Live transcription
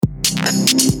Welcome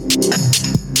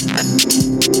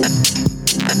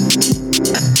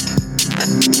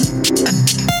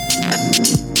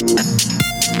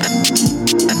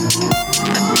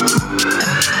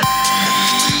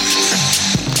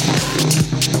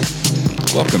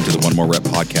to the One More Rep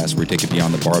podcast, where we take it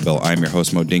beyond the barbell. I'm your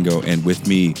host, Mo Dingo, and with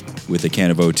me, with a can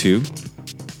of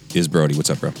O2, is Brody. What's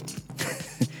up, bro?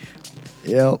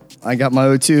 Yep, I got my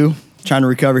O2. Trying to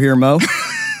recover here, Mo.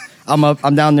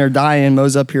 I'm down there dying.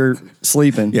 Mo's up here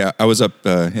sleeping. Yeah, I was up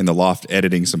in the loft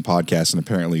editing some podcasts, and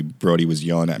apparently Brody was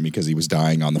yelling at me because he was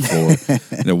dying on the floor.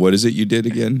 Now, what is it you did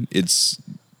again?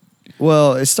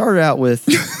 Well, it started out with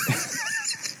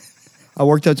I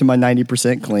worked up to my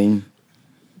 90% clean.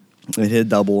 It hit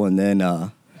double, and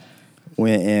then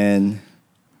went in.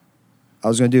 I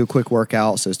was going to do a quick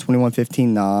workout, so it's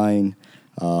 21:15:9,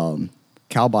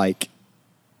 cow bike,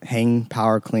 hang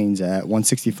power cleans at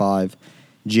 165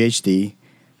 GHD.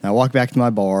 And I walked back to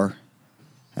my bar,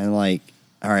 and all right,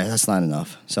 that's not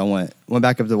enough. So I went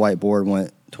back up to the whiteboard,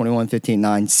 went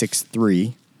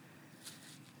 21:15:963.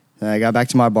 And I got back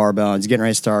to my barbell, I was getting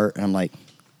ready to start, and I'm like,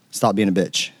 stop being a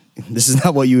bitch. This is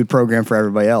not what you would program for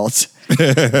everybody else.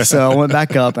 So I went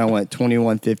back up, and I went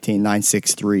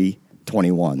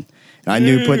 21:15:963:21. And I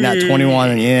knew putting that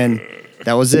 21 in,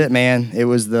 that was it, man. It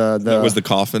was that was the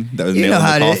coffin. That was you nail know in the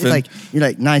how coffin. it is. You're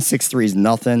like 963 is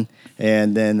nothing,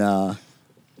 and then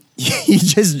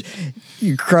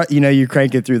you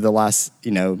crank it through the last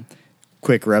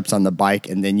quick reps on the bike,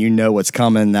 and then what's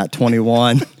coming, that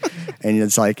 21. And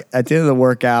it's like at the end of the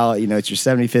workout, it's your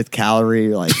 75th calorie.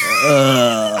 You're like,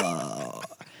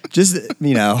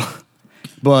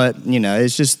 but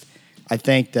it's just, I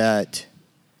think that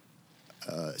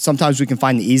sometimes we can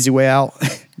find the easy way out.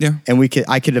 Yeah. And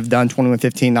I could have done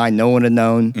 21:15:9, no one had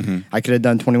known. Mm-hmm. I could have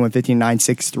done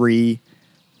 21:15:963,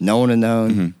 no one had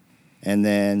known. Mm-hmm. And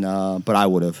then, but I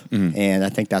would have. Mm-hmm. And I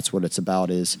think that's what it's about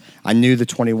is I knew the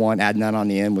 21, adding that on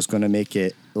the end was going to make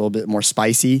it a little bit more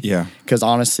spicy. Yeah. Because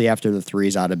honestly, after the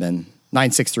threes, I'd have been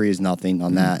 963 is nothing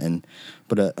on that.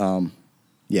 But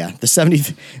the 70,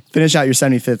 finish out your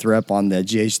 75th rep on the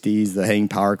GHDs, the hang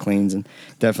power cleans, and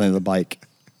definitely the bike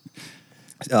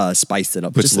spiced it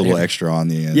up. Puts a little extra on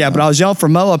the end. Yeah, but I was yelling for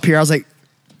Mo up here. I was like,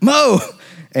 Mo!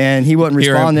 And he wasn't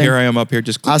responding. Here I am up here,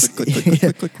 just click.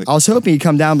 I was hoping he'd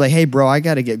come down and be like, hey, bro, I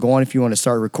got to get going if you want to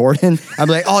start recording. I'd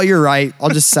be like, oh, you're right. I'll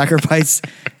just sacrifice,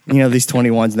 these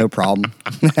 21s, no problem.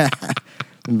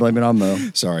 And blame it on Mo.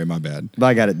 Sorry, my bad. But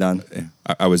I got it done.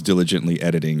 I was diligently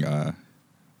editing our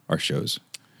shows.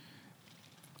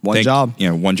 One job.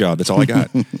 Yeah, one job. That's all I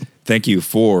got. Thank you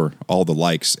for all the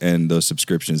likes and those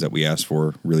subscriptions that we asked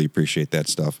for. Really appreciate that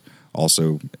stuff.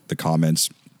 Also, the comments.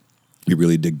 We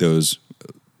really dig those.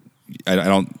 I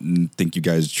don't think you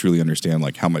guys truly understand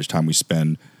how much time we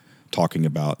spend talking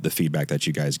about the feedback that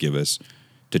you guys give us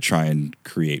to try and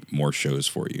create more shows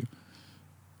for you.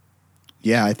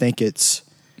 Yeah, I think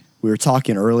we were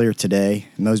talking earlier today.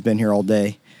 Mo's been here all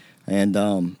day. And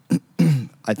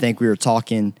I think we were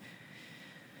talking,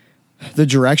 the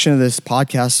direction of this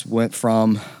podcast went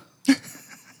from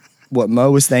what Mo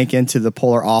was thinking to the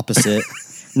polar opposite.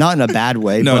 Not in a bad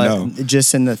way, but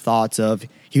just in the thoughts of,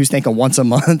 he was thinking once a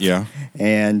month. Yeah.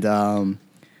 And, and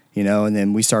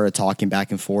then we started talking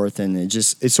back and forth, and it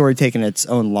sort of taken its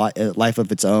own life of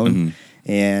its own. Mm-hmm.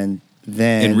 And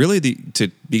really, to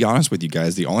be honest with you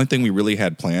guys, the only thing we really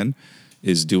had planned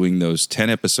is doing those 10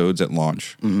 episodes at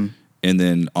launch. Mm-hmm. And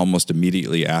then almost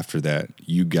immediately after that,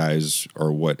 you guys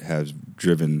are what has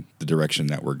driven the direction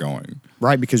that we're going.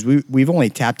 Right, because we've only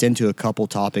tapped into a couple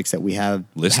topics that we have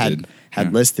listed.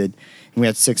 Listed, and we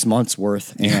had 6 months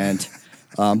worth. And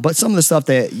but some of the stuff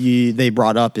that they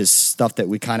brought up is stuff that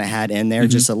we kind of had in there, mm-hmm.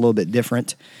 just a little bit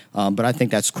different. But I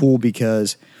think that's cool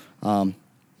because I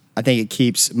think it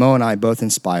keeps Mo and I both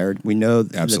inspired. We know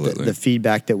that the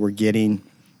feedback that we're getting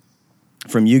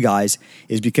from you guys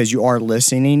is because you are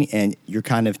listening and you're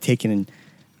kind of taking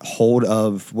hold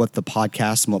of what the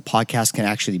podcast and what podcasts can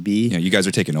actually be. Yeah, you guys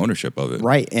are taking ownership of it.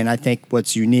 Right. And I think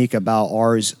what's unique about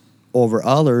ours over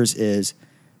others is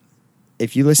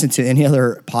if you listen to any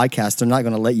other podcast, they're not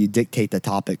going to let you dictate the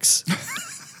topics.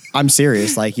 I'm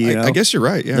serious. I guess you're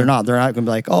right. Yeah. They're not going to be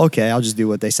like, oh, okay, I'll just do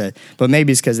what they said. But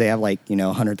maybe it's because they have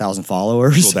 100,000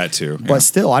 followers. Well, that too. Yeah. But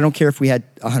still, I don't care if we had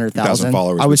 100,000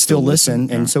 followers. I would still listen.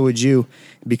 Yeah. And so would you,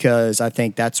 because I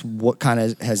think that's what kind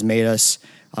of has made us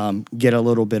get a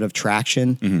little bit of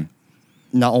traction, mm-hmm.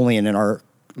 not only in our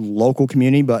local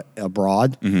community, but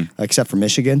abroad, mm-hmm. except for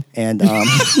Michigan. And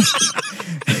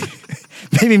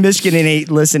maybe Michigan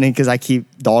ain't listening because I keep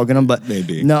dogging them, but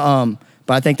maybe. No,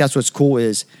 but I think that's what's cool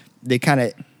is they kind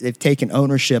of they've taken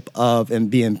ownership of and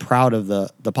being proud of the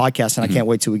podcast, and I can't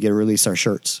wait till we get to release our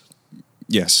shirts.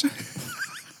 Yes.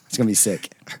 It's going to be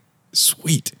sick.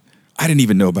 Sweet. I didn't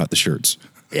even know about the shirts.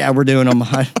 Yeah, we're doing them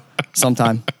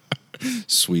sometime.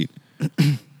 Sweet.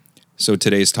 So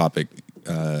today's topic,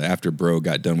 after Bro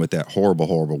got done with that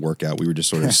horrible workout, we were just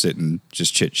sort of sitting,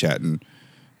 just chit-chatting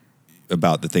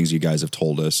about the things you guys have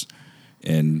told us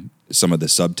and some of the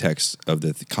subtext of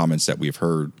the comments that we've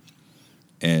heard.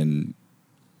 And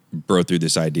Bro threw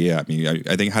this idea at me.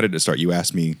 I think, how did it start? You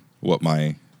asked me what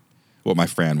my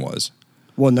Fran was.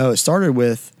 Well, no, it started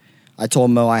with, I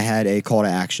told Mo I had a call to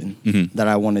action that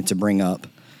I wanted to bring up.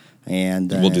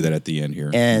 And we'll do that at the end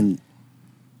here. And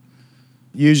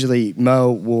usually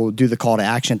Mo will do the call to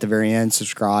action at the very end,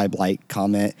 subscribe, like,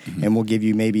 comment, and we'll give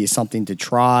you maybe something to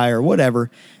try or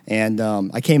whatever. And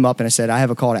I came up and I said, I have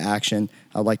a call to action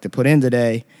I'd like to put in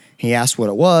today. He asked what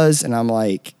it was, and I'm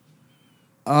like,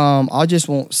 I just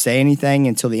won't say anything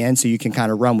until the end so you can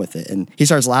kind of run with it. And he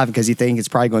starts laughing because he thinks it's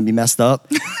probably going to be messed up,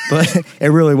 but it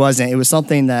really wasn't. It was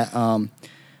something that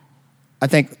I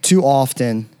think too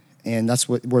often, and that's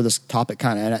where this topic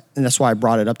kind of, and that's why I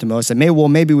brought it up to Mo. I said,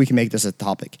 maybe we can make this a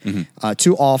topic.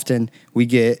 Too often we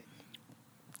get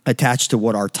attached to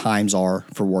what our times are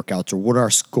for workouts or what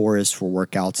our score is for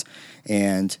workouts,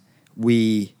 and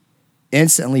we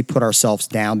instantly put ourselves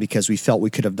down because we felt we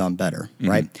could have done better,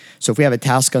 right? So if we have a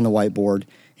task on the whiteboard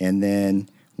and then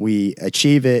we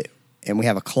achieve it and we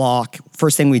have a clock,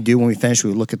 first thing we do when we finish,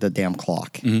 we look at the damn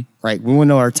clock, right? We want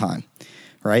to know our time,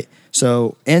 right?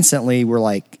 So instantly we're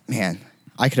like, man,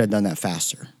 I could have done that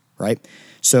faster, right?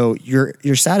 So your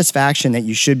satisfaction that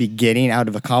you should be getting out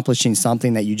of accomplishing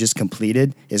something that you just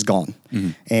completed is gone.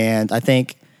 And I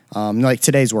think like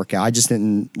today's workout, I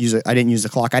didn't use the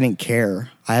clock. I didn't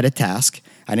care. I had a task.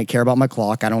 I didn't care about my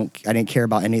clock. I didn't care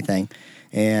about anything.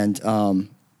 And I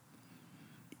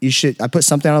put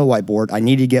something on the whiteboard. I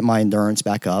need to get my endurance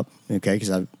back up, okay, because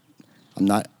I'm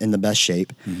not in the best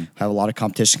shape. I have a lot of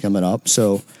competition coming up.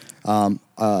 So I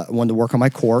wanted to work on my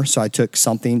core. So I took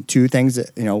two things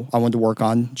that, I wanted to work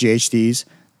on, GHDs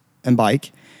and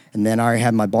bike. And then I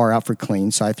had my bar out for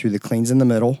clean. So I threw the cleans in the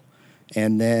middle.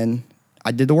 And then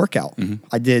I did the workout.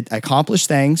 I accomplished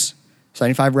things,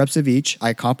 75 reps of each. I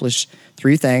accomplished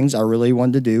 3 things I really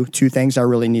wanted to do, 2 things I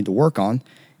really need to work on.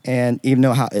 And even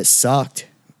though how it sucked,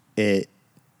 it's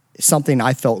something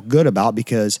I felt good about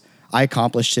because I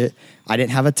accomplished it. I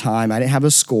didn't have a time. I didn't have a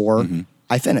score.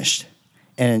 I finished.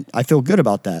 And I feel good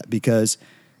about that because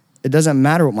it doesn't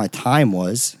matter what my time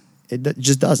was. It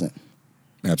just doesn't.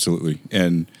 Absolutely.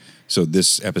 And so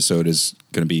this episode is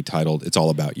going to be titled, It's All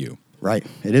About You. Right.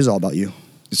 It is all about you.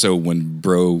 So when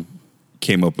Bro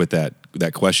came up with that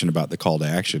question about the call to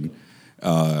action,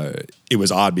 it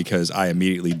was odd because I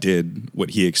immediately did what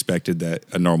he expected that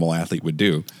a normal athlete would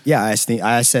do. Yeah,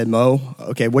 I said, Mo,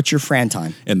 okay, what's your Fran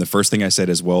time? And the first thing I said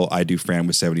is, well, I do Fran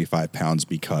with 75 pounds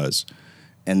because.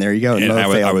 And there you go. And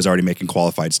I was already making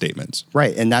qualified statements.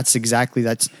 Right, and that's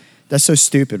so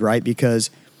stupid, right?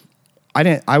 Because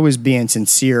I was being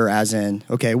sincere as in,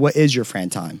 okay, what is your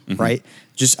Fran time, right?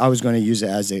 I was going to use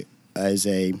it as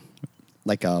a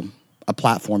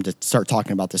platform to start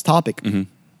talking about this topic. And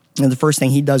the first thing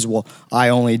he does, well, I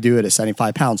only do it at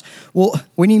 75 pounds. Well,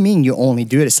 what do you mean you only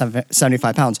do it at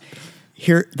 75 pounds?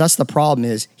 That's the problem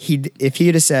is if he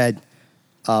had said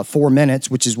 4 minutes,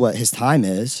 which is what his time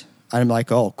is, I'm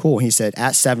like, oh, cool. He said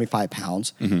at 75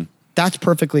 pounds. That's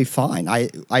perfectly fine.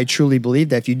 I truly believe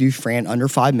that if you do Fran under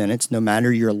 5 minutes, no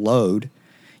matter your load,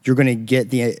 you're going to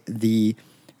get the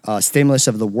stimulus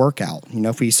of the workout.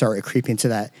 If we start creeping to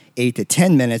that 8 to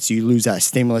 10 minutes, you lose that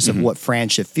stimulus of what Fran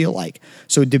should feel like.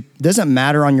 So it doesn't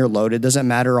matter on your load. It doesn't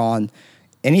matter on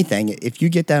anything. If you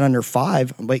get that under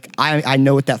 5, like I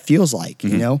know what that feels like,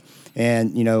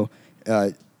 And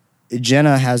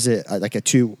Jenna has it like a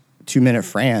 2-minute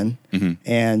Fran,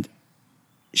 and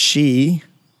she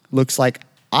looks like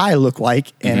I look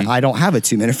like, and I don't have a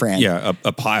 2-minute Fran. Yeah,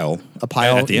 a pile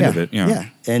at the end of it. Yeah,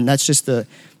 and that's just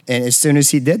and as soon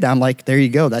as he did that, I'm like, there you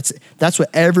go. That's what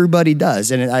everybody does.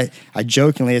 And I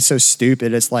jokingly, it's so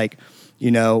stupid. It's like,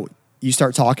 you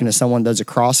start talking to someone who does a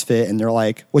CrossFit and they're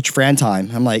like, what's your Fran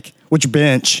time? I'm like, what's your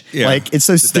bench? Yeah. Like, it's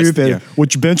so stupid.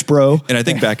 What's your bench, bro? And I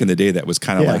think back in the day, that was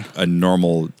kind of like a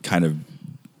normal kind of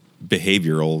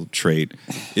behavioral trait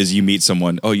is you meet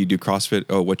someone, oh, you do CrossFit?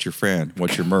 Oh, what's your Fran?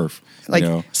 What's your Murph?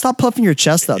 Like, stop puffing your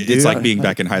chest up, dude. It's like being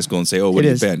back in high school and say, oh, what do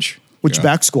you bench? What's your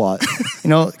back squat?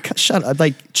 Shut up.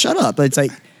 Shut up. It's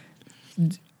like,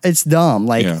 it's dumb.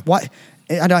 Like, why?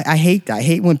 I hate that. I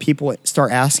hate when people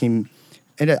start asking,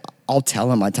 and I'll tell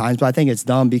them my times, but I think it's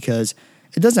dumb because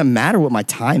it doesn't matter what my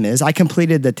time is. I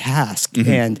completed the task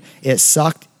and it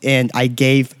sucked and I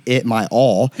gave it my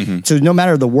all. So no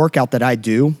matter the workout that I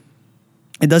do,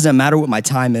 it doesn't matter what my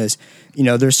time is. You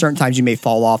know, there's certain times you may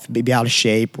fall off, be out of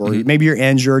shape, or maybe you're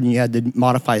injured and you had to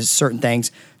modify certain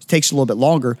things. It takes a little bit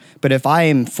longer. But if I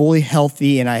am fully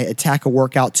healthy and I attack a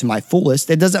workout to my fullest,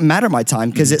 it doesn't matter my time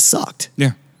because it sucked.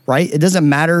 Yeah. Right? It doesn't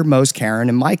matter most Karen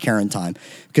and my Karen time,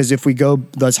 because if we go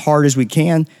as hard as we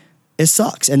can, it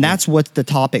sucks. And that's what the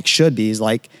topic should be, is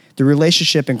like the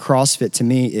relationship in CrossFit to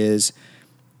me is,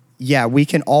 yeah, we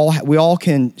all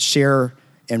can share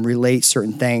and relate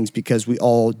certain things because we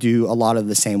all do a lot of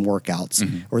the same workouts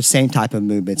or the same type of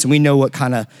movements. And we know what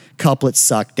kind of couplets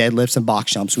suck, deadlifts and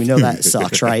box jumps. We know that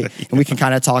sucks, right? And we can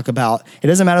kind of talk about, it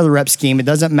doesn't matter the rep scheme. It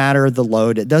doesn't matter the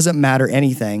load. It doesn't matter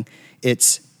anything.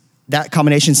 It's that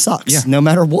combination sucks no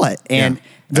matter what. And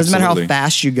it doesn't matter how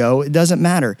fast you go. It doesn't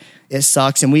matter. It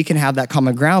sucks. And we can have that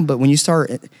common ground. But when you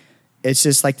start, it's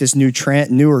just like this newer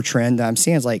trend that I'm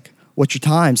seeing is like, what's your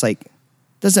times? Like,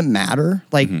 doesn't matter.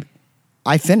 Like,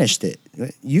 I finished it.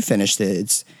 You finished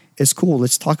it. It's cool.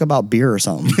 Let's talk about beer or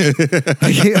something.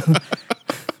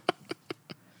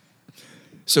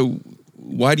 So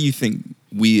why do you think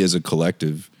we as a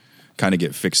collective kind of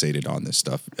get fixated on this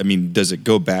stuff? I mean, does it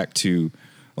go back to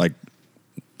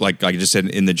like I just said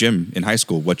in the gym in high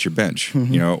school, what's your bench,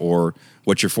 you know, or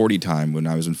what's your 40 time when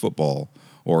I was in football,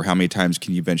 or how many times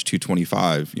can you bench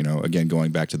 225? You know, again,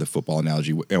 going back to the football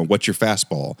analogy, what's your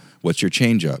fastball? What's your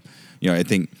changeup? You know, I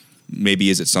think maybe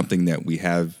is it something that we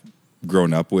have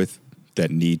grown up with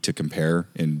that need to compare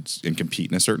and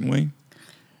compete in a certain way?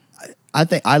 I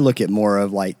think I look at more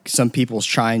of like some people's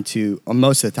trying to, or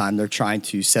most of the time they're trying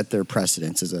to set their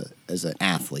precedence as an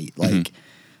athlete. Like,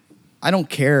 I don't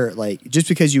care. Like, just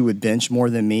because you would bench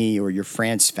more than me or your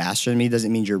friend's faster than me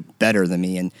doesn't mean you're better than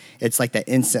me. And it's like that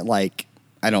instant, like,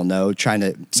 I don't know, trying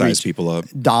to size people up,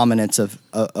 dominance of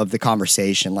the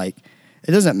conversation. Like,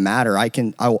 it doesn't matter.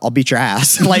 I'll beat your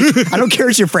ass. Like, I don't care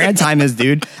what your Fran time is,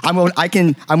 dude. I'm going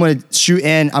to shoot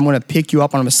in. I'm going to pick you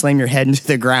up and I'm going to slam your head into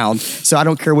the ground. So I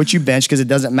don't care what you bench because it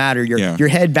doesn't matter. Your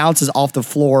head bounces off the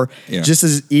floor just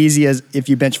as easy as if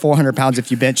you bench 400 pounds, if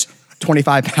you bench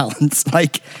 25 pounds.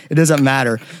 Like, it doesn't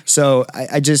matter. So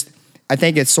I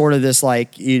think it's sort of this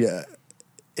like, it's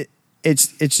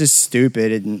just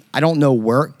stupid. And I don't know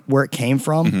where it came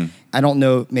from. I don't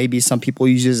know. Maybe some people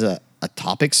use it as a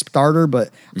topic starter,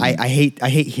 but I hate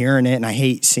hearing it, and I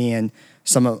hate seeing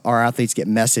some of our athletes get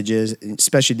messages,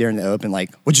 especially during the open,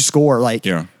 like, what'd you score? Like,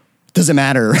 doesn't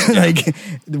matter. Like,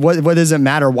 what does it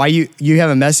matter? Why you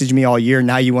haven't messaged me all year?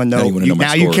 Now you want to know,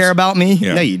 now you care about me?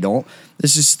 No, you don't.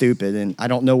 This is stupid. And I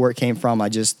don't know where it came from. I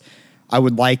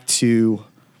would like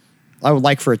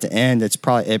for it to end.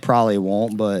 It probably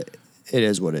won't, but it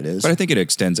is what it is. But I think it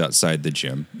extends outside the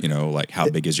gym. You know, like how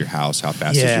big is your house? How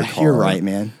fast is your car? You're right,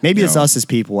 man. Maybe it's us as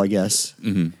people, I guess.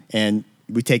 And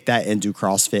we take that into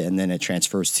CrossFit, and then it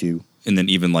transfers to. And then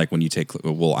even like when you take,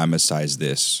 well, I'm a size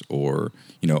this, or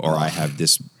you know, or I have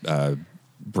this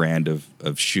brand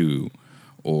of shoe,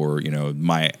 or you know,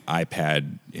 my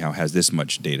iPad, you know, has this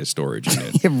much data storage in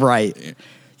it. Right.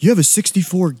 You have a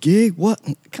 64 gig? What?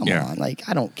 Come on. Like,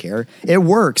 I don't care. It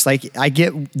works. Like, I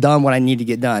get done what I need to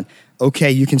get done.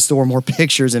 Okay, you can store more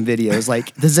pictures and videos.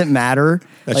 Like, does it matter?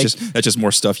 That's just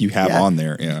more stuff you have on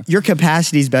there. Yeah. Your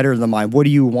capacity is better than mine. What do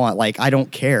you want? Like, I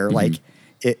don't care. Like,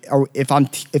 or if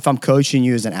I'm coaching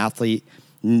you as an athlete,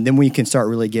 then we can start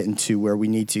really getting to where we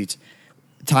need to.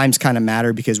 Times kind of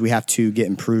matter because we have to get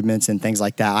improvements and things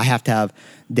like that. I have to have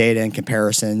data and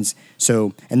comparisons.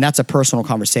 So, and that's a personal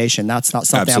conversation. That's not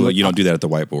something. Absolutely, you don't do that at the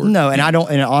whiteboard. No, and I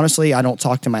don't. And honestly, I don't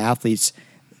talk to my athletes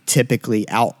typically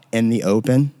out in the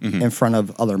open in front of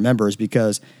other members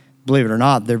because, believe it or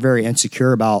not, they're very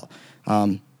insecure about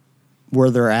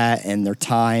where they're at and their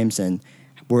times and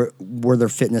where their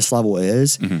fitness level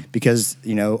is. Because,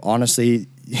 you know, honestly,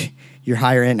 your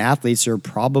higher end athletes are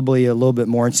probably a little bit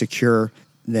more insecure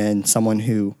than someone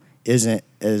who isn't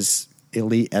as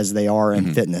elite as they are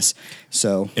in fitness.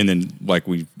 So, and then like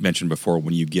we mentioned before,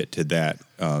 when you get to that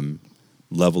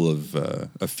level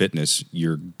of fitness,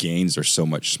 your gains are so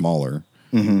much smaller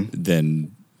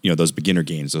than, you know, those beginner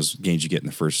gains, those gains you get in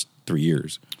the first 3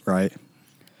 years. Right.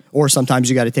 Or sometimes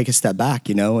you got to take a step back,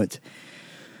 you know,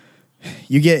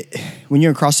 you get, when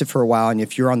you're in CrossFit for a while and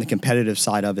if you're on the competitive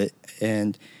side of it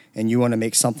and you want to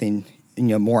make something, you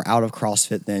know, more out of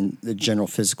CrossFit than the general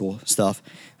physical stuff,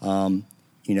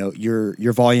 you know,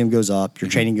 your volume goes up, your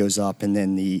training goes up, and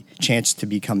then the chance to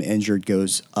become injured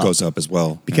goes up as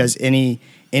well. Because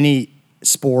any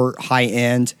sport, high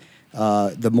end,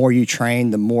 the more you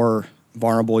train, the more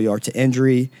vulnerable you are to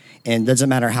injury. And it doesn't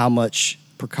matter how much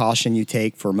precaution you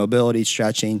take for mobility,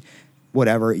 stretching,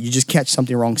 whatever. You just catch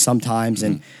something wrong sometimes,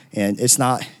 and it's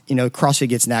not, CrossFit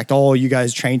gets knocked. Oh, you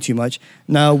guys train too much.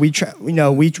 No, we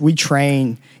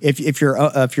train. If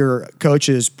your coach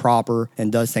is proper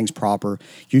and does things proper,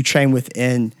 you train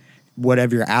within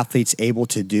whatever your athlete's able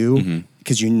to do,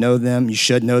 because you know them. You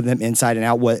should know them inside and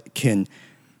out. What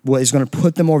is going to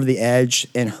put them over the edge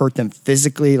and hurt them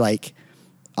physically, like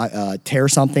tear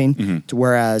something, to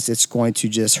whereas it's going to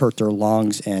just hurt their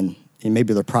lungs and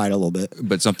maybe their pride a little bit.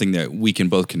 But something that we can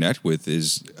both connect with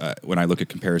is when I look at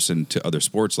comparison to other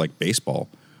sports like baseball.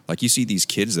 Like you see these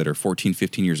kids that are 14,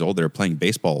 15 years old that are playing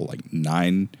baseball like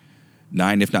 9,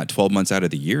 if not 12 months out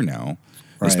of the year now.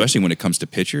 Right. Especially when it comes to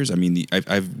pitchers. I mean,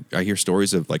 I hear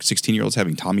stories of like 16-year-olds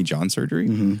having Tommy John surgery.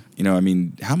 I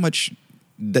mean, how much...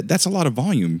 That's a lot of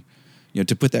volume,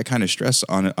 to put that kind of stress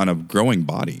on a growing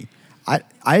body.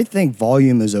 I think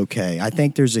volume is okay. I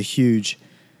think there's a huge,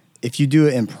 if you do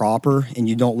it improper and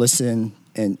you don't listen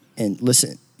and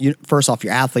listen, first off,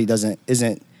 your athlete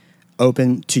isn't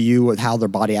open to you with how their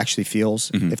body actually feels.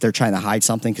 If they're trying to hide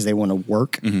something because they want to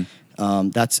work,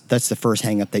 that's the first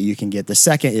hang up that you can get. The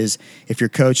second is if your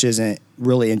coach isn't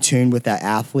really in tune with that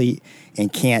athlete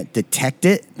and can't detect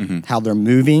it, how they're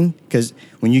moving. Because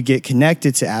when you get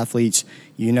connected to athletes,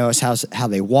 you notice how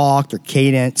they walk, their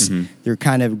cadence, they're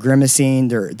kind of grimacing,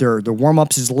 their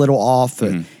warm-ups is a little off.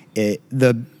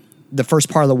 The first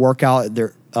part of the workout,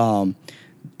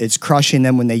 it's crushing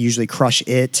them when they usually crush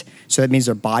it. So that means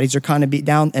their bodies are kind of beat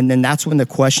down. And then that's when the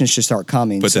questions should start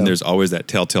coming. But then there's always that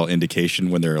telltale indication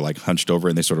when they're like hunched over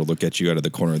and they sort of look at you out of the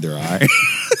corner of their eye.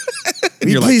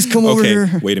 Please come over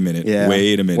here. Wait a minute. Yeah.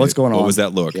 Wait a minute. What's going on? What was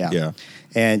that look? Yeah.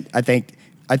 And I think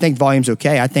volume's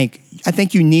okay. I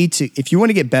think you need to, if you want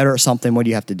to get better at something, what do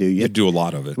you have to do? You do a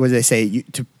lot of it. What do they say?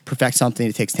 To perfect something,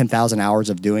 it takes 10,000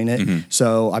 hours of doing it.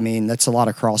 So, I mean, that's a lot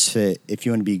of CrossFit. If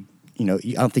you want to be,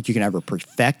 I don't think you can ever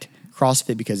perfect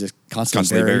CrossFit because it's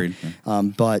constantly varied.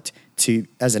 But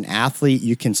as an athlete,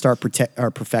 you can start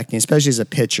perfecting, especially as a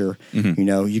pitcher.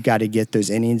 You got to get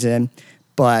those innings in.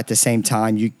 But at the same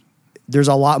time, there's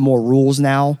a lot more rules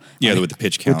now. Yeah, with the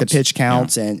pitch counts. With the pitch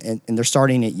counts, and they're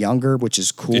starting it younger, which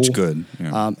is cool. It's good.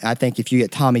 Yeah. I think if you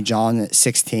get Tommy John at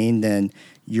 16, then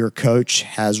your coach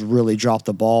has really dropped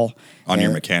the ball. On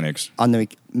your mechanics. On the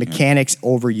mechanics,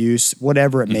 overuse,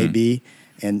 whatever it may be.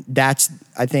 And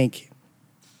I think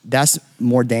that's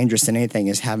more dangerous than anything,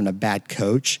 is having a bad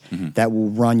coach that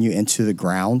will run you into the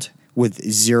ground with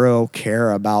zero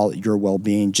care about your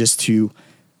well-being just to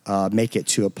make it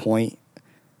to a point.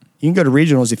 You can go to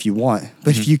regionals if you want,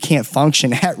 but if you can't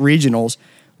function at regionals,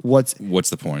 what's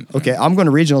the point? Okay, I'm going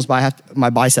to regionals, but my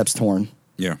biceps torn.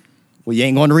 Yeah. Well, you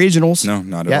ain't going to regionals. No,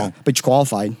 not at all. But you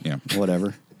qualified. Yeah.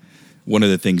 Whatever. One of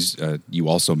the things you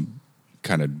also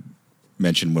kind of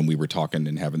mentioned when we were talking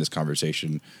and having this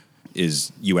conversation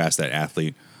is you asked that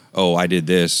athlete, oh, I did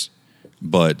this,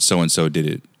 but so-and-so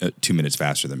did it 2 minutes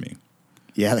faster than me.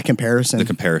 Yeah, the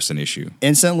comparison issue.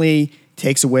 Instantly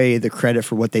takes away the credit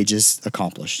for what they just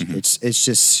accomplished. It's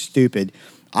just stupid.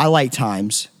 I like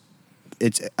times.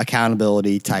 It's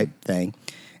accountability type thing.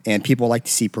 And people like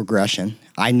to see progression.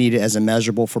 I need it as a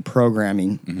measurable for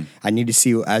programming. I need to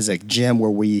see as a gym where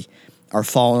we are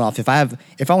falling off. If I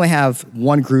only have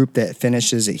one group that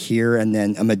finishes it here and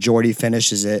then a majority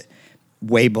finishes it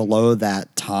way below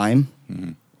that time,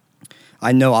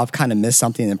 I know I've kind of missed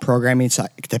something in programming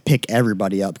to pick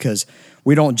everybody up, because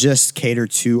we don't just cater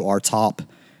to our top,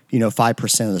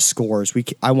 5% of the scores.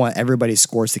 I want everybody's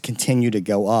scores to continue to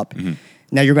go up.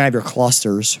 Now you're going to have your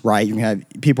clusters, right?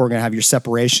 People are going to have your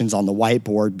separations on the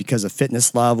whiteboard because of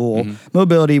fitness level,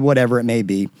 mobility, whatever it may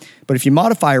be. But if you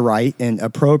modify right and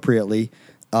appropriately,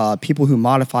 people who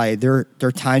modify their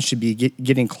time should be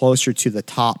getting closer to the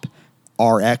top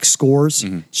RX scores.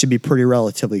 Should be pretty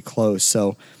relatively close.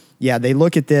 So, yeah, they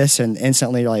look at this and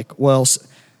instantly like, well,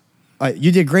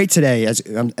 you did great today as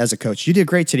a coach. You did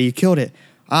great today. You killed it.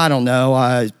 I don't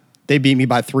know. They beat me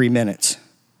by 3 minutes.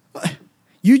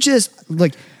 You just,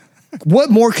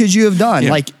 what more could you have done?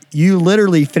 Yeah. You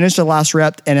literally finished the last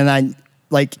rep and then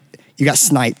you got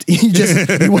sniped. It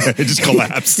just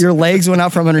collapsed. Your legs went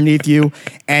out from underneath you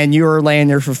and you were laying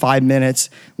there for 5 minutes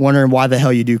wondering why the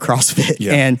hell you do CrossFit.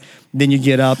 Yeah. And then you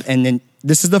get up and then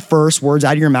this is the first words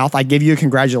out of your mouth. I give you a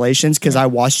congratulations because I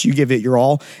watched you give it your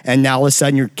all. And now all of a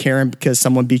sudden you're caring because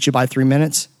someone beat you by 3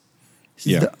 minutes.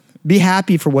 Yeah. Be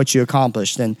happy for what you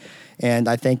accomplished. And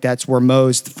I think that's where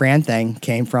Mo's Fran thing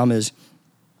came from is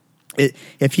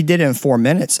if he did it in 4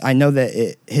 minutes, I know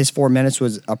that his 4 minutes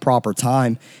was a proper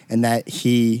time and that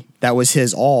was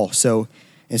his all. So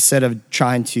instead of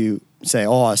trying to say,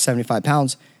 75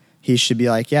 pounds, he should be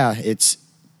like, yeah, it's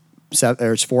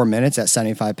it's 4 minutes at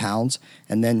 75 pounds,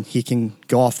 and then he can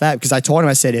go off that. Because I told him,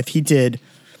 I said, if he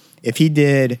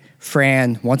did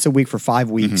Fran once a week for 5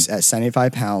 weeks at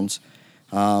 75 pounds,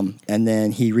 and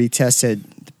then he retested,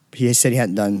 he said he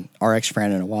hadn't done RX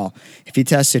Fran in a while. If he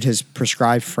tested his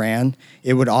prescribed Fran,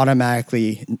 it would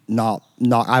automatically not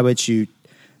I would shoot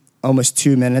almost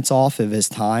 2 minutes off of his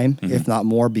time, if not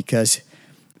more, because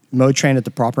Mo trained at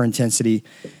the proper intensity,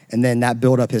 and then that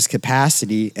built up his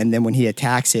capacity. And then when he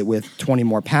attacks it with 20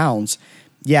 more pounds,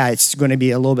 yeah, it's going to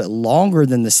be a little bit longer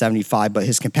than the 75, but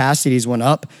his capacities went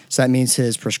up, so that means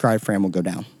his prescribed Fran will go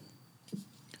down.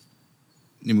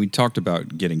 And we talked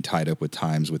about getting tied up with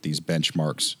times with these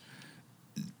benchmarks.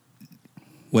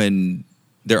 When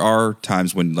there are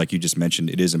times when, like you just mentioned,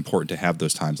 it is important to have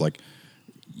those times. Like,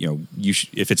 you know,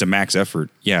 if it's a max effort,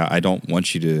 yeah, I don't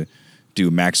want you to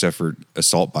do max effort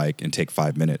assault bike and take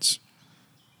 5 minutes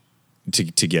to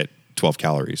get 12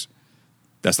 calories.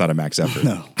 That's not a max effort.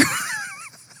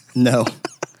 No,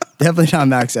 definitely not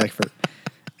max effort.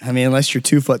 I mean, unless you're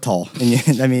 2 foot tall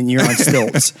and you're on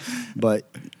stilts. But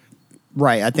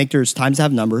right, I think there's times to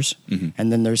have numbers,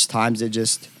 and then there's times that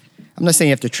just. I'm not saying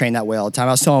you have to train that way all the time.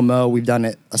 I was telling Mo, we've done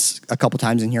it a couple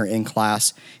times in here in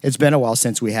class. It's been a while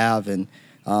since we have, and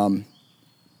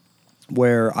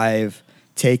where I've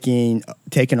taken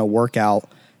a workout,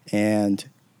 and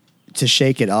to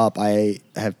shake it up, I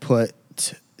have put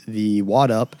the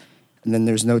WOD up, and then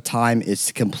there's no time.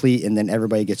 It's complete, and then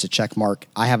everybody gets a check mark.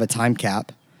 I have a time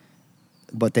cap,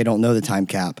 but they don't know the time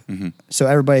cap. So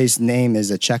everybody's name is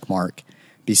a check mark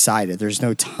beside it. There's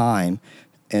no time.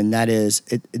 And that is,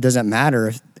 it doesn't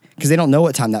matter because they don't know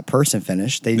what time that person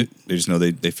finished. They just know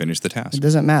they finished the task. It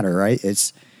doesn't matter, right?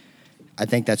 I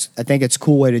think it's a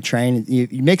cool way to train. You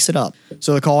mix it up.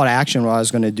 So the call to action, what I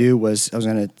was going to do was I was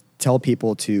going to tell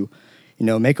people to,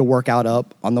 make a workout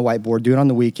up on the whiteboard, do it on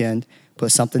the weekend,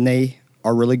 put something they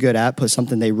are really good at, put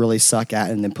something they really suck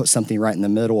at, and then put something right in the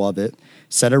middle of it.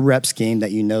 Set a rep scheme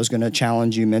that is going to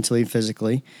challenge you mentally and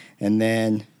physically, and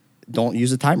then don't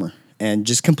use a timer and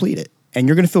just complete it. And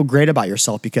you're going to feel great about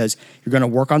yourself because you're going to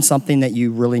work on something that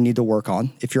you really need to work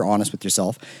on, if you're honest with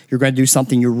yourself. You're going to do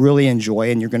something you really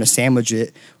enjoy, and you're going to sandwich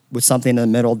it with something in the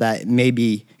middle that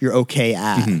maybe you're okay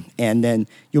at, and then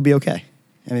you'll be okay.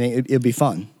 I mean, it'll be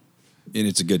fun. And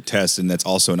it's a good test, and that's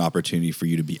also an opportunity for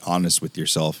you to be honest with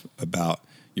yourself about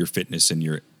your fitness and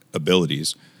your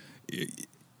abilities.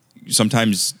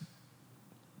 Sometimes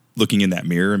looking in that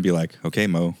mirror and be like, okay,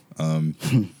 Mo,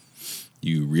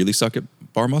 you really suck at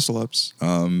bar muscle ups.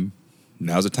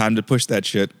 Now's the time to push that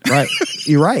shit. Right.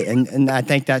 You're right. And I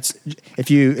think that's,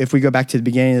 if we go back to the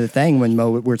beginning of the thing when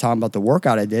we were talking about the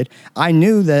workout I did, I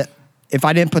knew that if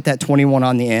I didn't put that 21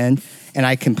 on the end and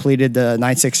I completed the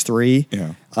 963,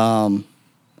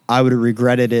 I would have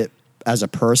regretted it as a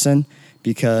person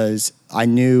because I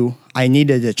knew I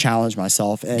needed to challenge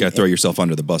myself. And you got to throw yourself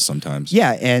under the bus sometimes.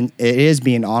 Yeah, and it is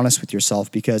being honest with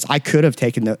yourself because I could have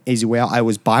taken the easy way out. I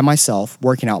was by myself,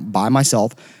 working out by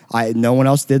myself. No one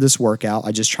else did this workout.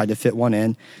 I just tried to fit one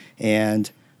in,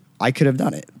 and I could have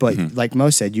done it. But like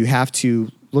Mo said, you have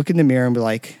to look in the mirror and be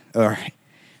like, all right,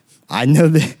 I know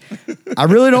that I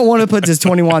really don't want to put this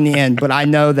 21 on the end, but I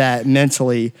know that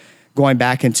mentally going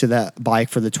back into that bike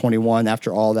for the 21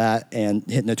 after all that and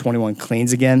hitting the 21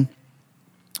 cleans again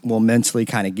will mentally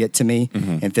kind of get to me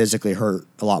and physically hurt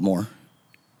a lot more.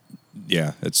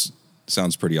 Yeah, it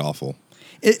sounds pretty awful.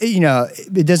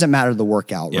 It doesn't matter the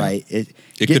workout, right? It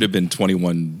could have been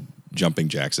 21 jumping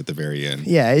jacks at the very end.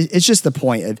 Yeah, it's just the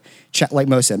point of, like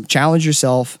most of them, challenge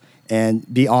yourself and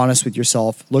be honest with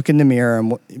yourself. Look in the mirror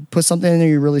and put something in there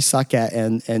you really suck at,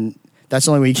 and that's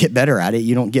the only way you get better at it.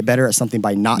 You don't get better at something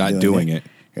by not doing it.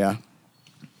 Yeah.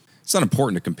 It's not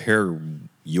important to compare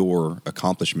your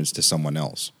accomplishments to someone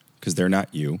else because they're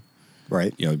not you.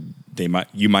 Right. You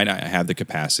might not have the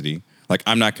capacity. Like,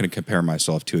 I'm not going to compare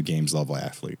myself to a games level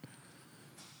athlete.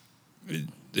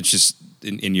 It's just,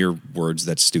 in your words,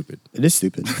 that's stupid. It is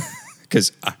stupid.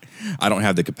 Because I don't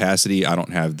have the capacity. I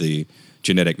don't have the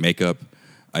genetic makeup.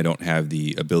 I don't have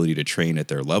the ability to train at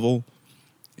their level.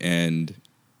 And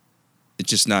it's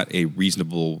just not a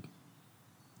reasonable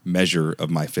measure of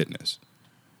my fitness.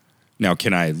 Now,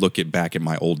 can I look back at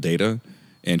my old data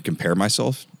and compare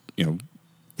myself?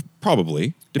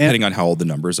 Probably, depending on how old the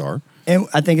numbers are. And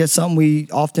I think it's something we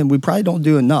probably don't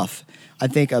do enough. I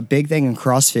think a big thing in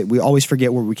CrossFit, we always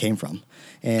forget where we came from.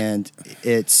 And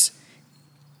it's,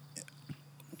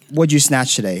 what'd you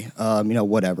snatch today?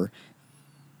 Whatever.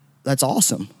 That's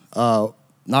awesome.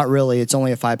 Not really. It's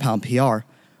only a 5-pound PR.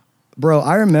 Bro,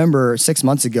 I remember 6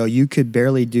 months ago, you could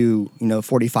barely do,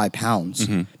 45 pounds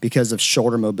because of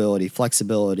shoulder mobility,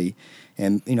 flexibility,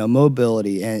 and,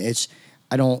 mobility. And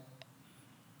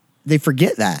they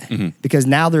forget that because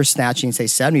now they're snatching, say,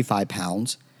 75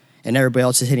 pounds and everybody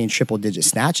else is hitting triple digit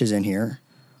snatches in here.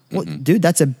 Well, dude,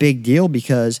 that's a big deal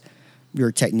because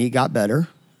your technique got better.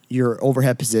 Your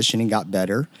overhead positioning got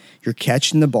better. You're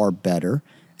catching the bar better.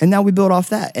 And now we build off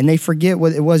that. And they forget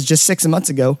what it was just 6 months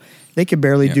ago. They could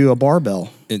barely do a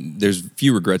barbell. And there's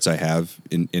few regrets I have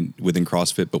within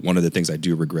CrossFit, but one of the things I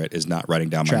do regret is not writing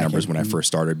down my numbers when I first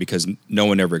started, because no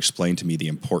one ever explained to me the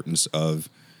importance of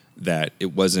that.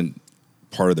 It wasn't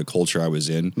part of the culture I was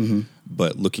in.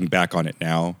 But looking back on it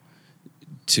now,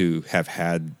 to have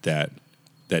had that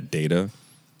data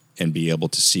and be able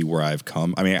to see where I've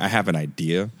come. I mean, I have an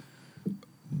idea,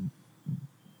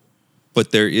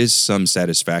 but there is some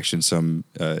satisfaction, some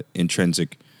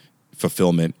intrinsic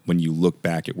fulfillment when you look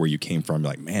back at where you came from.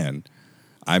 You're like, man,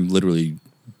 I'm literally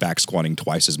back squatting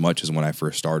twice as much as when I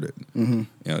first started.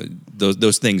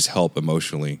 Those things help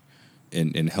emotionally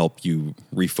and help you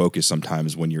refocus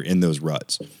sometimes when you're in those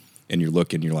ruts and you're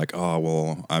looking, you're like, oh,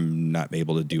 well, I'm not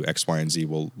able to do X, Y, and Z.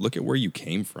 Well, look at where you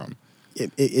came from.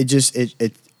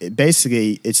 It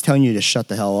basically, it's telling you to shut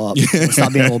the hell up and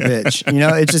stop being a little bitch.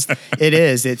 It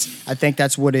is. I think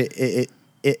that's what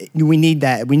we need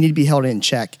that. We need to be held in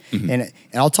check. And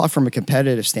I'll talk from a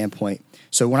competitive standpoint.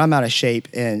 So when I'm out of shape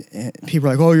and people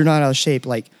are like, oh, you're not out of shape.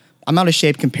 Like, I'm out of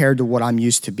shape compared to what I'm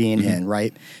used to being in,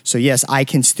 right? So yes, I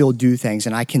can still do things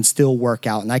and I can still work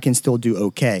out and I can still do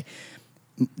okay.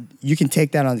 You can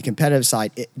take that on the competitive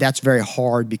side. That's very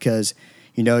hard because,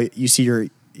 you see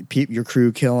your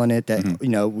crew killing it that,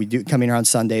 we do coming around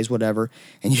Sundays, whatever.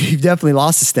 And you've definitely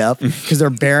lost a step because they're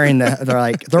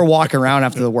they're walking around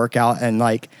after the workout and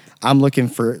like, I'm looking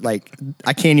for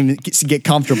I can't even get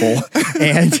comfortable.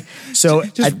 And so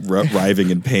just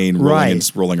writhing in pain,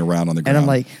 rolling around on the ground. And I'm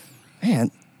like, man,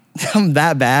 I'm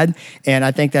that bad. And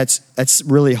I think that's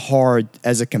really hard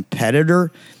as a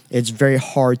competitor. It's very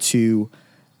hard to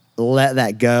let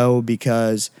that go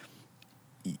because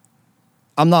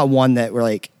I'm not one that we're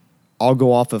like, I'll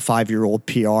go off a 5-year-old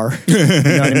PR. You know what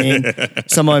I mean?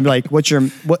 Someone would be like,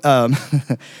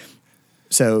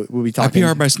 so we'll be talking.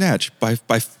 I PR by snatch by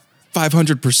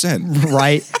 500%.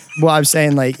 Right. Well, I'm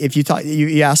saying like, if you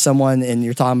ask someone and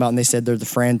you're talking about, and they said the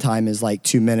Fran time is like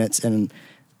 2 minutes. And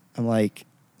I'm like,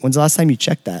 when's the last time you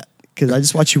checked that? Cause I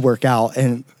just watch you work out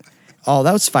and, oh,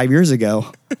 that was 5 years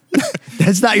ago.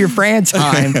 That's not your Fran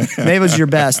time. Maybe it was your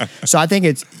best. So I think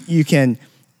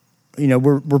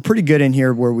we're pretty good in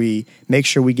here where we make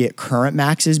sure we get current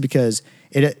maxes because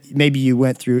maybe you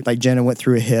went through, like Jenna went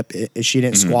through a hip. She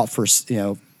didn't squat for,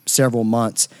 several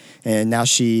months. And now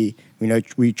we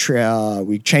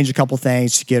changed a couple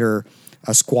things to get her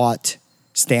a squat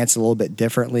stance a little bit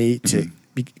differently to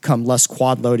become less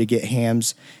quad low to get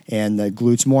hams and the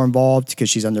glutes more involved because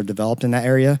she's underdeveloped in that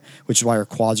area, which is why her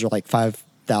quads are like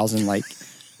 5,000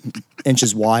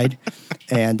 inches wide.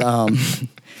 And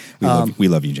we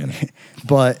love you, Jenna.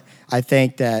 But I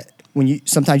think that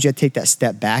sometimes you have to take that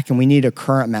step back, and we need a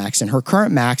current max. And her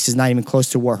current max is not even close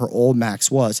to what her old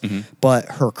max was, but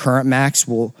her current max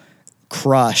will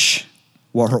crush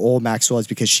what her old max was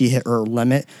because she hit her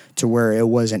limit to where it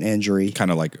was an injury.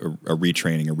 Kind of like a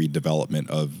retraining, a redevelopment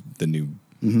of the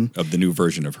new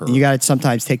version of her. And you got to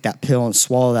sometimes take that pill and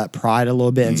swallow that pride a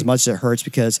little bit, and as much as it hurts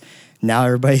because now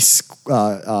everybody's,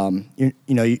 you're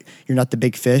not the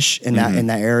big fish in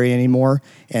that area anymore.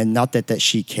 And not that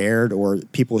she cared or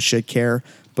people should care,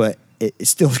 but it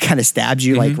still kind of stabs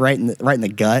you like right in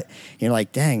the gut. And you're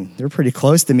like, dang, they're pretty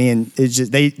close to me, and it's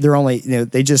just they're only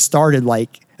they just started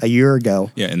like a year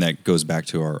ago. Yeah, and that goes back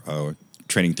to our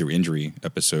training through injury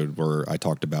episode where I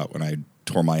talked about when I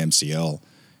tore my MCL,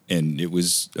 and it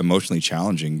was emotionally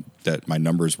challenging that my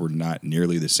numbers were not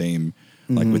nearly the same.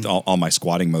 Like with all my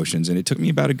squatting motions. And it took me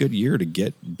about a good year to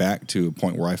get back to a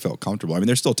point where I felt comfortable. I mean,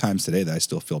 there's still times today that I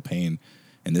still feel pain.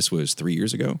 And this was 3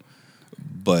 years ago.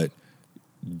 But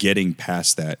getting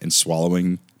past that and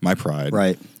swallowing my pride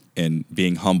and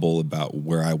being humble about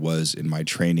where I was in my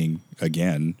training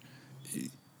again,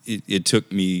 it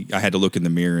took me, I had to look in the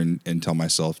mirror and tell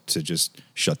myself to just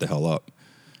shut the hell up.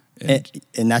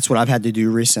 And that's what I've had to do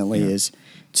recently is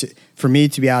for me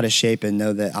to be out of shape and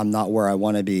know that I'm not where I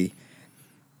want to be.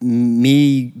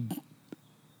 When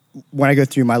I go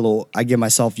through I give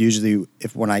myself usually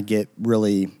when I get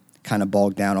really kind of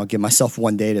bogged down, I'll give myself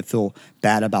one day to feel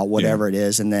bad about whatever it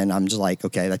is. And then I'm just like,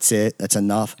 okay, that's it. That's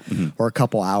enough. Or a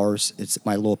couple hours. It's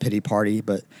my little pity party,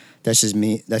 but that's just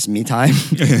me. That's me time.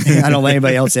 I don't let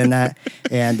anybody else in that.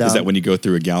 And is that when you go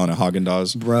through a gallon of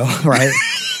Haagen-Dazs? Bro, right?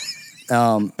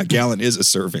 A gallon is a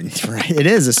serving. Right, it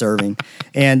is a serving,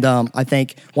 and I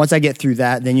think once I get through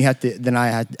that, then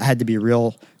I had to be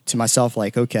real to myself,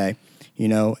 like, okay,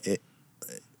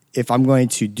 if I'm going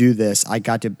to do this, I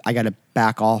got to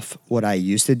back off what I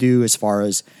used to do as far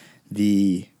as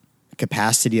the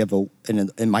capacity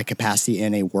in my capacity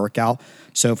in a workout.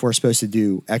 So if we're supposed to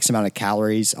do X amount of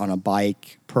calories on a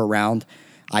bike per round,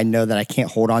 I know that I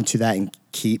can't hold on to that and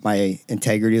keep my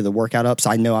integrity of the workout up. So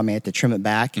I know I may have to trim it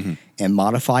back and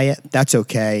modify it. That's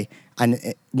okay.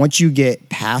 And once you get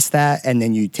past that, and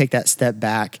then you take that step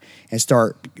back and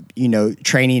start,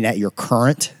 training at your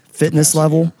current fitness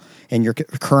level and your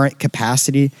current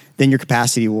capacity, then your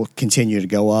capacity will continue to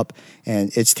go up.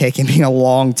 And it's taken me a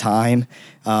long time.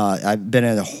 I've been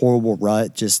in a horrible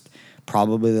rut, just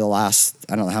probably the last,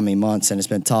 I don't know how many months, and it's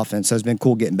been tough. And so it's been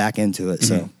cool getting back into it.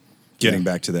 So getting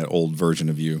back to that old version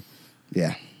of you.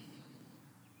 Yeah.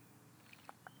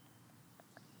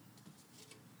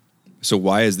 So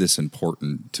why is this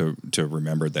important to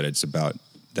remember that it's about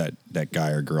that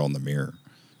guy or girl in the mirror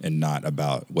and not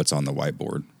about what's on the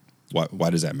whiteboard? Why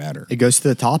does that matter? It goes to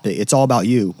the topic. It's all about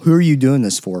you. Who are you doing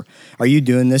this for? Are you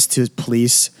doing this to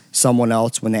please someone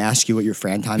else when they ask you what your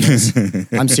Fran time is?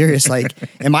 I'm serious. Like,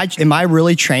 am I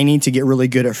really training to get really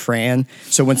good at Fran?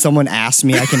 So when someone asks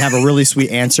me, I can have a really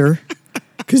sweet answer.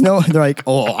 Because they're like,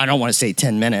 oh, I don't want to say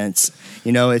 10 minutes.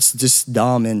 It's just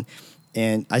dumb.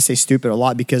 And I say stupid a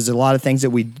lot because a lot of things that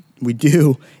we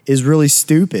do is really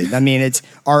stupid. I mean, it's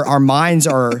our minds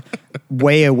are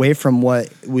way away from what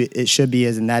it should be,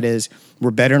 and that is we're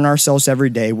bettering ourselves every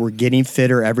day. We're getting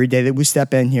fitter every day that we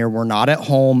step in here. We're not at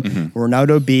home. We're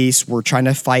not obese. We're trying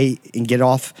to fight and get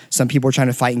off. Some people are trying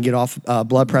to fight and get off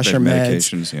blood pressure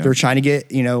meds. Yeah. They're trying to get,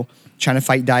 trying to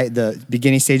fight the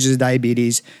beginning stages of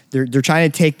diabetes. They're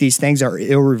trying to take these things that are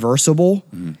irreversible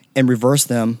and reverse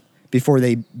them before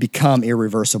they become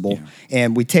irreversible. Yeah.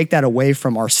 And we take that away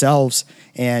from ourselves,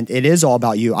 and it is all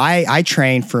about you. I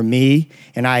train for me,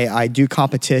 and I do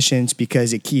competitions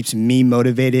because it keeps me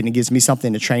motivated and it gives me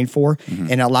something to train for,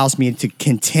 and it allows me to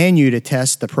continue to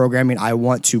test the programming I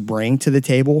want to bring to the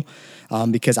table,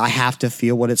 because I have to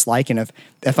feel what it's like. And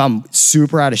if I'm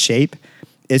super out of shape,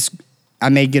 I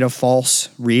may get a false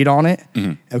read on it,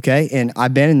 okay? And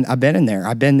I've been in there.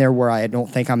 I've been there where I don't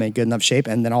think I'm in good enough shape,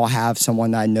 and then I'll have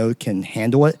someone that I know can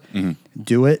handle it,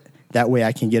 do it. That way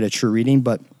I can get a true reading.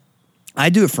 But I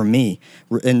do it for me.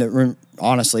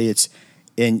 Honestly,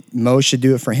 and Mo should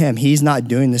do it for him. He's not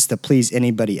doing this to please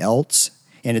anybody else.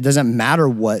 And it doesn't matter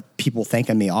what people think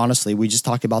of me, honestly. We just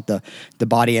talked about the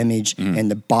body image and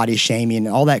the body shaming and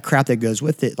all that crap that goes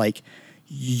with it. Like,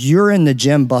 you're in the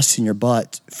gym busting your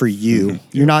butt for you.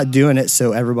 You're not doing it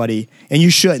so everybody, and you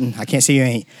shouldn't. I can't say you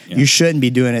ain't. Yeah. You shouldn't be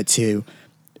doing it to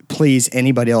please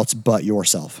anybody else but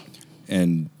yourself.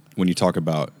 And when you talk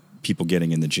about people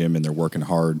getting in the gym and they're working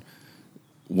hard,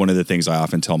 one of the things I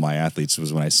often tell my athletes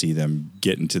was when I see them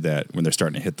get into that, when they're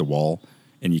starting to hit the wall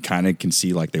and you kind of can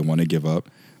see like they want to give up,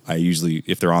 I usually,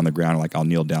 if they're on the ground, like I'll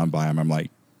kneel down by them. I'm like,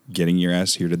 getting your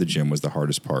ass here to the gym was the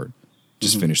hardest part.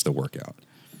 Just finish the workout.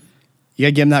 You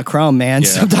gotta give them that crumb, man.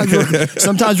 Yeah.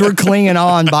 Sometimes we're clinging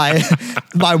on by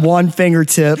one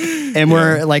fingertip, and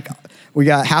we're like, we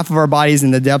got half of our bodies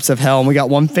in the depths of hell, and we got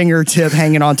one fingertip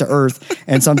hanging onto earth.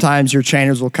 And sometimes your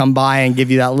trainers will come by and give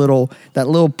you that little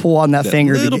pull on that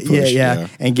finger,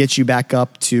 and get you back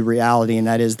up to reality. And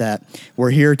that is that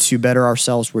we're here to better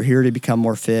ourselves. We're here to become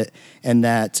more fit, and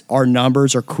that our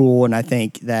numbers are cool. And I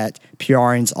think that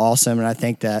PRing is awesome. And I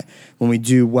think that when we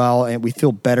do well and we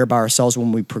feel better by ourselves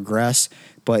when we progress.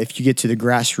 But if you get to the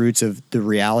grassroots of the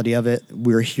reality of it,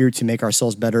 we're here to make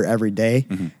ourselves better every day.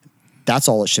 That's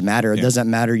all it should matter. It doesn't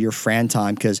matter your Fran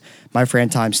time, because my Fran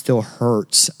time still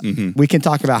hurts. We can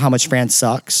talk about how much Fran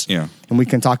sucks, and we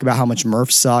can talk about how much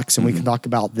Murph sucks, and we can talk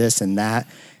about this and that.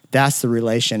 That's the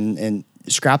relation. And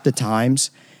scrap the times.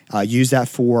 Use that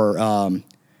for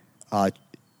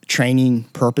training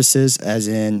purposes, as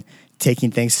in taking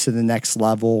things to the next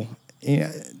level.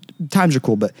 Times are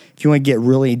cool, but if you want to get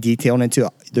really detailed into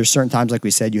it, there's certain times, like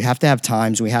we said, you have to have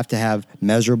times. We have to have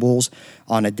measurables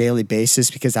on a daily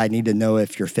basis, because I need to know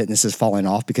if your fitness is falling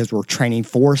off, because we're training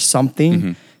for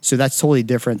something. So that's totally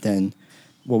different than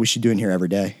what we should do in here every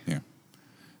day. Yeah.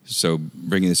 So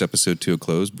bringing this episode to a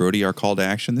close, Brody, our call to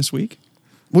action this week?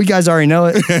 We guys already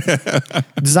know it.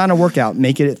 Design a workout.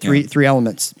 Make it three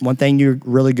elements. One thing you're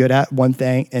really good at, one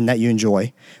thing and that you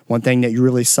enjoy. One thing that you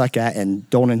really suck at and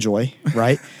don't enjoy,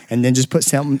 right? And then just put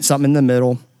something in the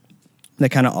middle that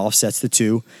kind of offsets the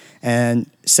two, and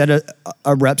set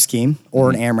a rep scheme or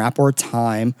an AMRAP or a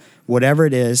time, whatever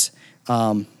it is.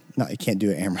 No, you can't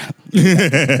do an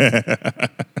AMRAP.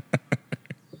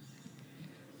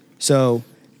 So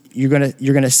you're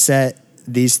gonna set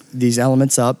these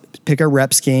elements up, pick a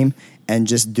rep scheme, and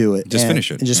just do it.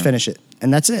 Finish it. And just finish it,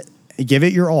 and that's it. Give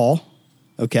it your all.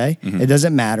 Okay. It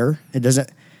doesn't matter. It doesn't.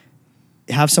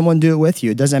 Have someone do it with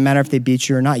you. It doesn't matter if they beat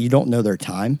you or not. You don't know their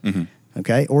time.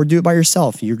 Okay. Or do it by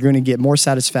yourself. You're going to get more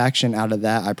satisfaction out of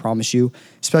that. I promise you,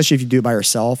 especially if you do it by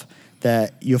yourself,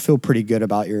 that you'll feel pretty good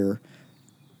about your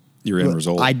end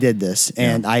result. I did this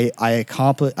and I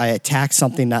attacked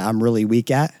something that I'm really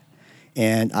weak at,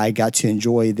 and I got to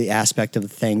enjoy the aspect of the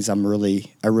things I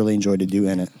really enjoy to do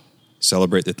in it.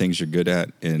 Celebrate the things you're good at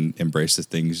and embrace the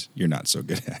things you're not so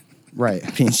good at. Right.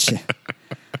 I mean, shit.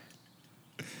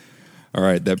 All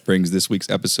right, that brings this week's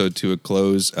episode to a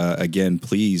close. Again,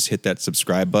 please hit that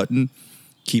subscribe button.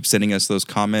 Keep sending us those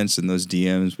comments and those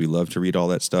DMs. We love to read all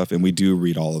that stuff, and we do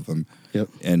read all of them. Yep.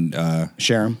 And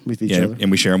share them with each other. And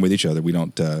we share them with each other. We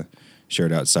don't share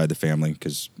it outside the family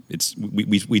because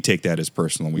we take that as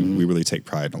personal. We really take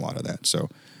pride in a lot of that. So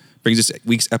brings this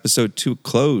week's episode to a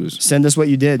close. Send us what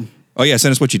you did. Oh, yeah,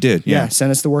 send us what you did. Yeah, send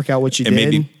us the workout, what you did.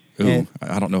 Maybe,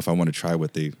 I don't know if I want to try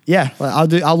what they... Yeah,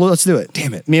 let's do it.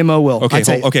 Damn it. Me and Mo will. Okay,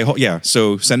 yeah.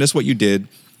 So send us what you did.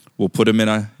 We'll put them in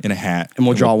a hat. And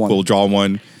we'll draw one. We'll draw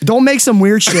one. Don't make some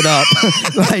weird shit up.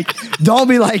 Don't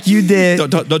be like you did.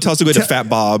 Don't tell us to go to Fat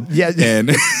Bob and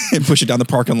push it down the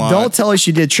parking lot. Don't tell us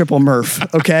you did triple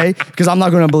Murph, okay? Because I'm not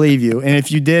going to believe you. And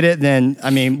if you did it, then, I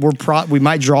mean, we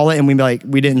might draw it and we'd be like,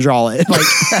 we didn't draw it.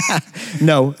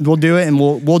 No, we'll do it and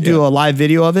we'll do a live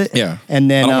video of it. Yeah.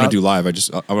 And then... I don't want to do live. I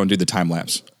want to do the time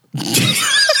lapse.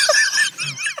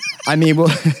 I mean,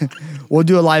 we'll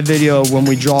do a live video when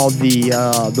we draw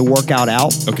the workout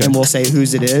out, and we'll say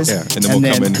whose it is. Yeah, and then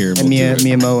we'll come in here and me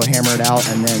and Mo will hammer it out,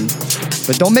 and then.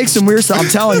 But don't make some weird stuff. I'm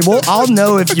telling you, I'll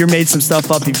know if you made some stuff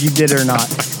up if you did it or not.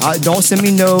 Don't send me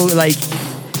no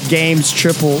games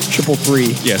triple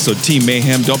three. Yeah, so Team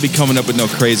Mayhem, don't be coming up with no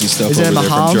crazy stuff is over there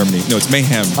from Germany. No, it's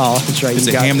Mayhem. Oh, that's right. It's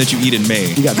a ham that you eat in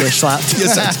May. You got bitch slapped.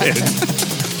 Yes, I did.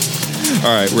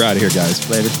 All right, we're out of here, guys.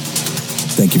 Later.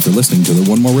 Thank you for listening to the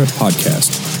One More Rep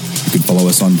podcast. You can follow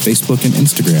us on Facebook and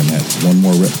Instagram at One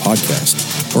More Rep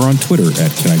Podcast, or on Twitter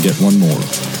at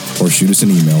CanIGetOneMore, or shoot us an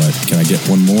email at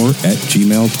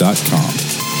CanIGetOneMore@gmail.com.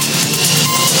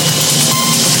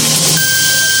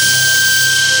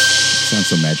 Sounds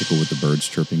so magical with the birds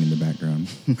chirping in the background.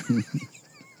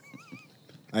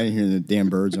 I didn't hear the damn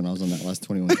birds when I was on that last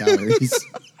 21 calories.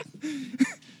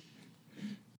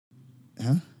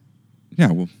 Huh?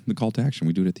 Yeah, well, the call to action,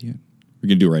 we do it at the end. We're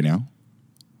going to do it right now?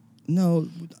 No,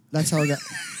 that's how I got...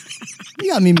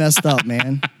 You got me messed up,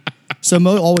 man. So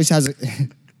Mo always has a...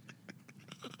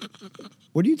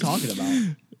 What are you talking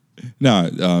about?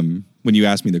 No, when you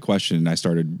asked me the question, I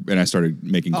started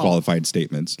making qualified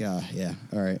statements. Yeah.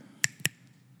 All right.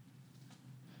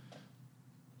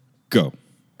 Go.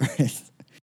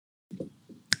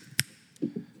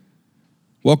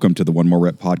 Welcome to the One More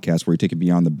Rep podcast, where we take it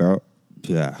beyond the barrel.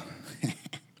 Yeah.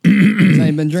 He's not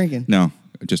even been drinking. No,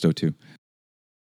 just O2.